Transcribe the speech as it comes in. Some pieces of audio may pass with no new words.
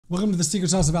Welcome to the Secret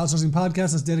Sauce of Outsourcing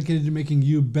podcast that's dedicated to making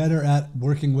you better at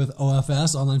working with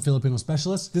OFS, online Filipino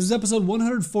specialists. This is episode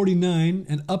 149,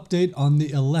 an update on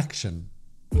the election.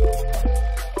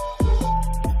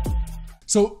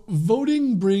 So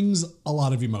voting brings a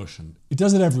lot of emotion. It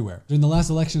does it everywhere. During the last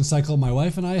election cycle, my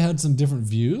wife and I had some different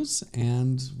views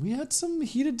and we had some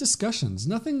heated discussions.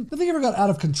 Nothing ever got out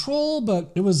of control,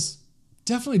 but it was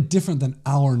definitely different than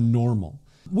our normal.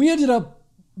 We ended up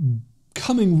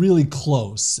coming really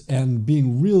close and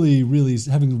being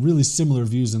having really similar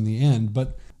views in the end,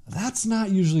 but that's not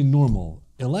usually normal.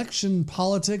 Election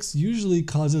politics usually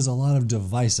causes a lot of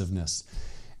divisiveness,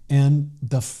 and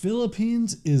the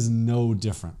Philippines is no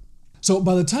different. So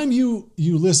by the time you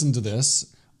listen to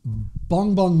this,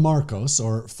 Bongbong Marcos,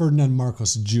 or Ferdinand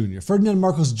Marcos Jr. Ferdinand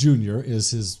Marcos Jr.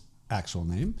 is his actual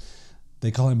name. They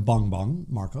call him Bongbong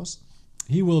Marcos.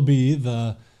 He will be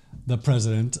the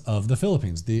president of the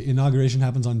Philippines. The inauguration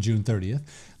happens on June 30th.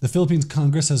 The Philippines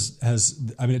Congress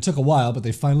has it took a while, but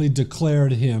they finally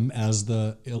declared him as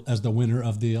the winner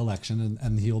of the election,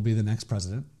 and he will be the next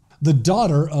president. The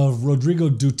daughter of Rodrigo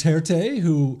Duterte,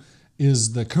 who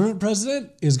is the current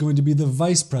president, is going to be the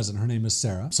vice president. Her name is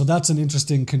Sarah. So that's an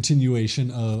interesting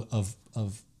continuation of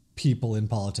people in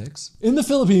politics. In the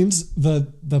Philippines,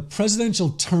 the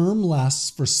presidential term lasts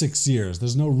for 6 years.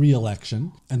 There's no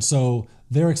re-election. And so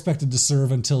they're expected to serve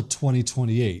until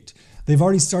 2028. They've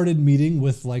already started meeting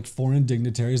with foreign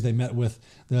dignitaries. They met with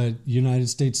the United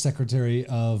States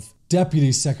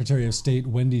Deputy Secretary of State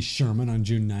Wendy Sherman on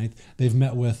June 9th. They've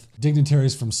met with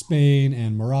dignitaries from Spain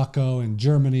and Morocco and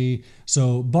Germany.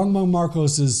 So Bongbong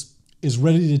Marcos is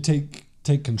ready to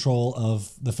take control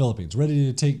of the Philippines, ready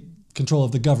to take control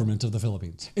of the government of the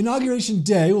Philippines. Inauguration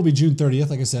day will be June 30th,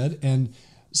 like I said, and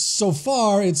so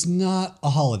far, it's not a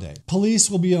holiday. Police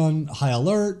will be on high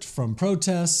alert from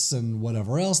protests and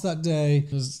whatever else that day.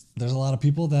 There's a lot of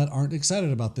people that aren't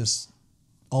excited about this,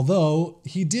 although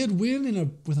he did win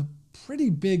with a pretty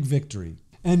big victory.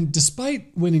 And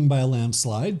despite winning by a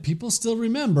landslide, people still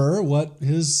remember what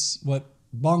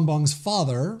Bongbong's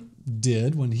father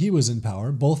did when he was in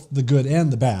power, both the good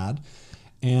and the bad.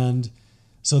 And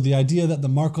so the idea that the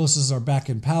Marcoses are back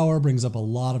in power brings up a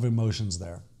lot of emotions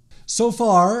there. So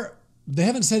far, they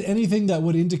haven't said anything that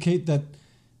would indicate that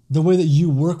the way that you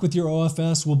work with your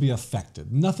OFS will be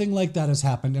affected. Nothing like that has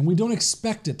happened, and we don't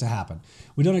expect it to happen.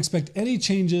 We don't expect any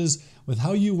changes with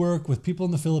how you work with people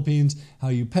in the Philippines, how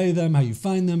you pay them, how you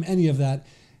find them, any of that.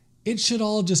 It should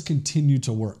all just continue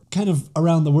to work. Kind of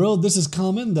around the world, this is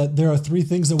common that there are three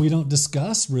things that we don't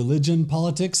discuss: religion,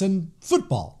 politics, and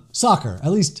football. Soccer.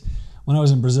 At least when I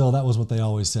was in Brazil, that was what they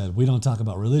always said. We don't talk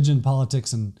about religion,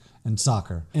 politics, and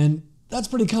soccer. And that's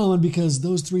pretty common because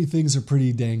those three things are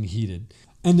pretty dang heated.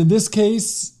 And in this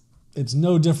case, it's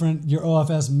no different. Your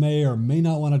OFS may or may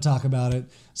not want to talk about it.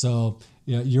 So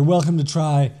you're welcome to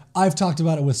try. I've talked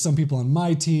about it with some people on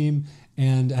my team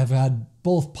and have had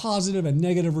both positive and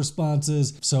negative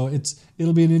responses. So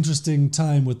it'll be an interesting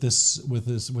time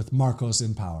with Marcos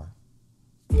in power.